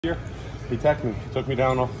Here, he teched me. He took me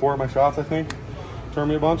down off 4 of my shots, I think. Turned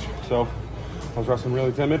me a bunch, so I was wrestling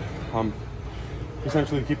really timid.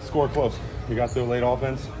 Essentially to keep the score close. He got to a late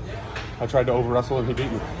offense. I tried to over-wrestle and he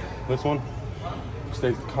beat me. This one,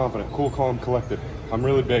 stayed confident, cool, calm, collected. I'm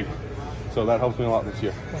really big, so that helps me a lot this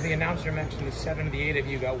year. Well, the announcer mentioned the 7 of the 8 of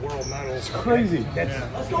you got world medals. It's crazy. That's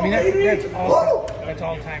awesome. That's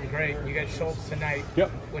all-time great. You got Schultz tonight. Yep.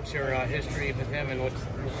 What's your history with him and what's the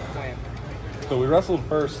plan? So we wrestled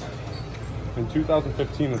first in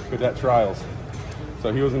 2015 with cadet trials.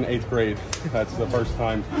 So he was in 8th grade. That's the first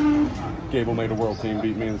time Gable made a world team,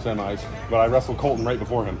 beat me in the semis. But I wrestled Colton right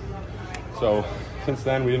before him. So since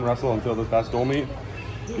then, we didn't wrestle until this past dual meet.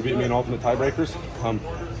 He beat me in ultimate tiebreakers.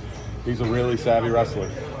 He's a really savvy wrestler.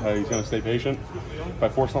 He's going to stay patient. If I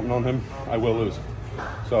force something on him, I will lose.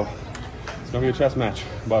 So it's going to be a chess match.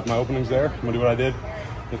 But if my opening's there, I'm going to do what I did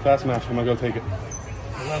this past match. I'm going to go take it.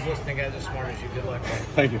 I love listening to guys as smart as you. Good luck.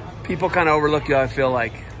 Thank you. People kind of overlook you, I feel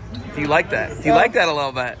like. Do you like that? Do you like that a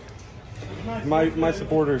little bit? My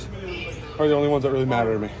supporters are the only ones that really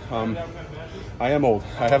matter to me. I am old.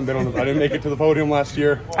 I haven't been on. I didn't make it to the podium last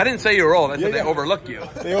year. I didn't say you were old. I said they overlooked you.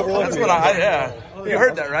 They overlooked That's me. what yeah. You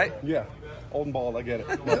heard that, right? Yeah. Old and bald, I get it.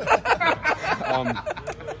 But,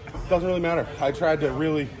 doesn't really matter. I tried to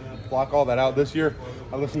really block all that out this year.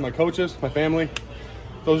 I listened to my coaches, my family.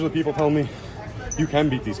 Those are the people telling me, you can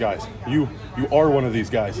beat these guys. You are one of these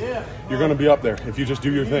guys. You're going to be up there if you just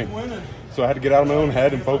do your thing. So I had to get out of my own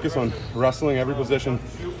head and focus on wrestling every position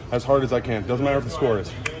as hard as I can. Doesn't matter what the score is.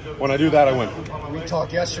 When I do that, I win. We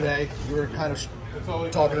talked yesterday. You were kind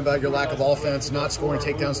of talking about your lack of offense, not scoring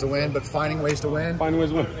takedowns to win, but finding ways to win. Finding ways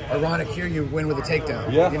to win. Ironic here, you win with a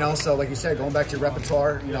takedown. Yeah. You know, so like you said, going back to your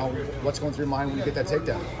repertoire, you know, what's going through your mind when you get that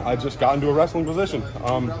takedown? I just got into a wrestling position.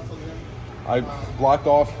 I blocked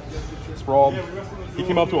off, sprawled. He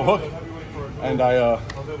came up to a hook, and I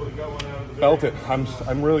felt it.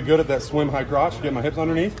 I'm really good at that swim high crotch, get my hips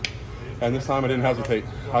underneath, and this time I didn't hesitate.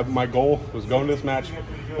 My goal was going to this match,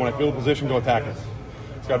 when I feel the position, go attack it.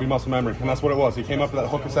 It's got to be muscle memory, and that's what it was. He came up to that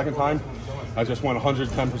hook a second time. I just went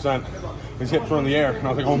 110%. His hips were in the air, and I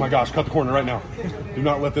was like, oh my gosh, cut the corner right now. Do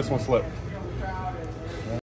not let this one slip.